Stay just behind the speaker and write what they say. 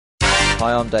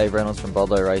Hi, I'm Dave Reynolds from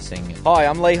Boldo Racing. Hi,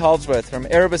 I'm Lee Holdsworth from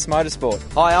Erebus Motorsport.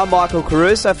 Hi, I'm Michael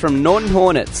Caruso from Norton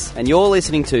Hornets, and you're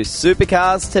listening to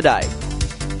Supercars Today.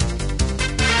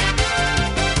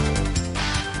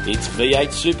 It's V8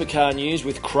 Supercar News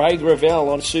with Craig Revell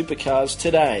on Supercars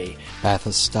Today.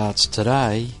 Bathurst starts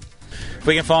today. If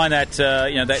we can find that,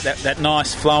 that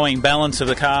nice flowing balance of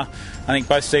the car, I think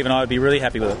both Steve and I would be really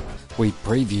happy with it. We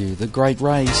preview the great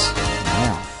race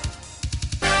now.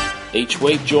 Each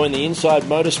week, join the Inside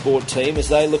Motorsport team as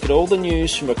they look at all the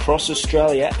news from across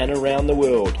Australia and around the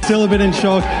world. Still a bit in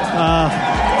shock.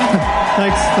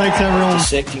 Thanks everyone.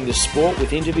 Dissecting the sport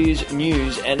with interviews,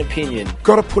 news and opinion.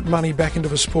 Got to put money back into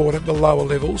the sport at the lower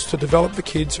levels to develop the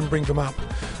kids and bring them up.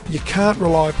 You can't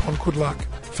rely upon good luck.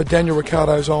 For Daniel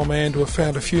Ricciardo's old man to have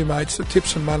found a few mates that tip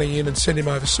some money in and send him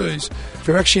overseas,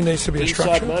 there actually needs to be a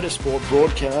structure. Inside Motorsport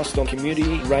broadcast on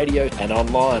community radio and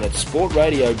online at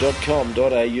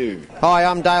sportradio.com.au. Hi,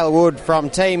 I'm Dale Wood from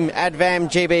Team Advam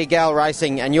GB Gal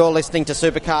Racing, and you're listening to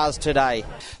Supercars Today.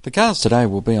 The cars today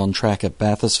will be on track at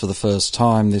Bathurst for the first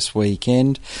time this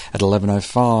weekend. At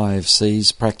 11:05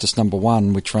 sees practice number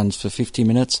 1, which runs for 50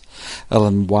 minutes.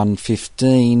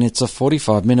 11:15 it's a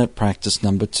 45-minute practice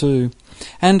number 2.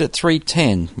 And at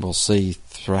 3:10 we'll see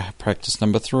practice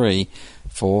number 3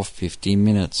 for 50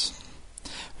 minutes.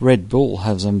 Red Bull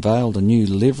has unveiled a new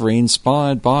livery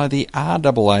inspired by the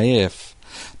RAAF.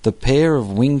 The pair of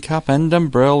Wingcup and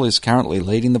Umbrell is currently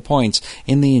leading the points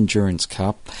in the Endurance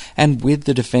Cup, and with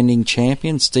the defending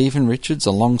champion Stephen Richards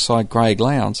alongside Craig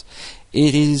Lowndes,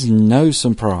 it is no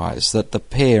surprise that the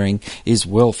pairing is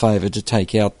well favoured to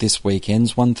take out this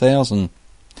weekend's 1000.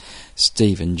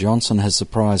 Stephen Johnson has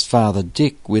surprised Father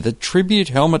Dick with a tribute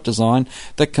helmet design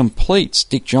that completes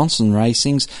Dick Johnson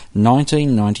Racing's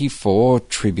 1994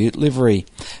 tribute livery.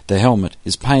 The helmet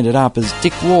is painted up as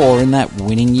Dick wore in that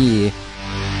winning year.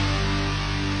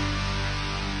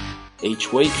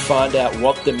 Each week, find out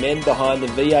what the men behind the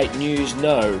V8 News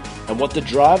know and what the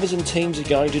drivers and teams are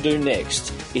going to do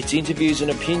next. It's interviews and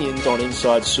opinions on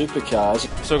Inside Supercars.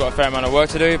 Still got a fair amount of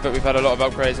work to do, but we've had a lot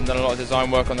of upgrades and done a lot of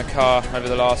design work on the car over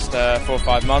the last 4 or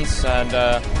 5 months, and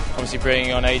obviously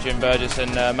bringing on Adrian Burgess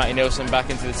and Matty Nielsen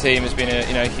back into the team has been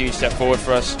a huge step forward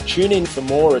for us. Tune in for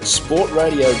more at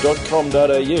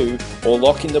sportradio.com.au or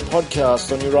lock in the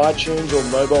podcast on your iTunes or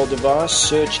mobile device.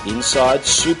 Search Inside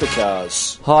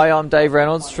Supercars. Hi, I'm Dave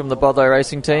Reynolds from the Boldo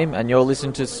Racing team, and you're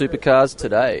listening to Supercars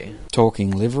Today.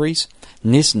 Talking liveries,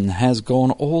 Nissan has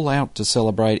gone all out to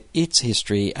celebrate its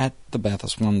history at the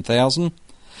Bathurst 1000.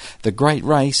 The great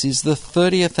race is the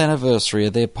 30th anniversary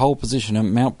of their pole position at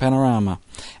Mount Panorama,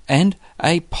 and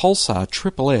a Pulsar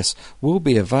Triple S will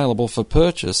be available for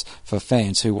purchase for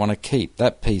fans who want to keep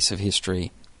that piece of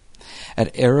history.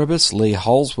 At Erebus, Lee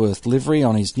Holdsworth livery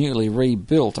on his newly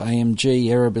rebuilt AMG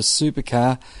Erebus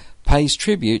supercar pays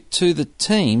tribute to the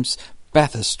team's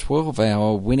Bathurst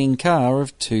 12-hour winning car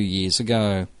of 2 years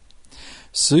ago.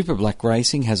 Super Black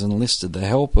Racing has enlisted the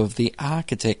help of the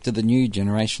architect of the new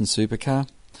generation supercar.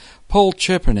 Paul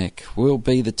Chepernick will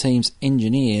be the team's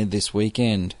engineer this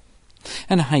weekend.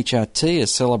 And HRT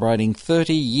is celebrating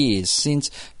 30 years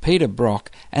since Peter Brock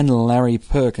and Larry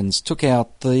Perkins took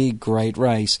out the great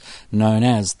race known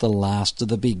as the last of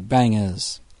the big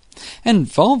bangers. And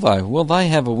Volvo, well, they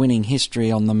have a winning history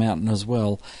on the mountain as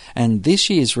well, and this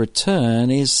year's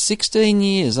return is 16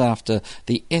 years after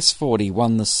the S40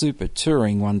 won the Super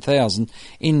Touring 1000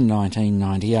 in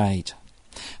 1998.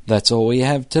 That's all we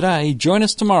have today. Join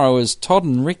us tomorrow as Todd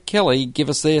and Rick Kelly give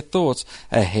us their thoughts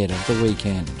ahead of the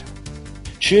weekend.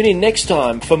 Tune in next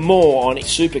time for more on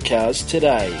Supercars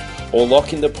Today, or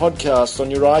lock in the podcast on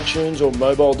your iTunes or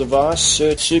mobile device.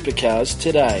 Search Supercars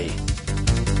Today.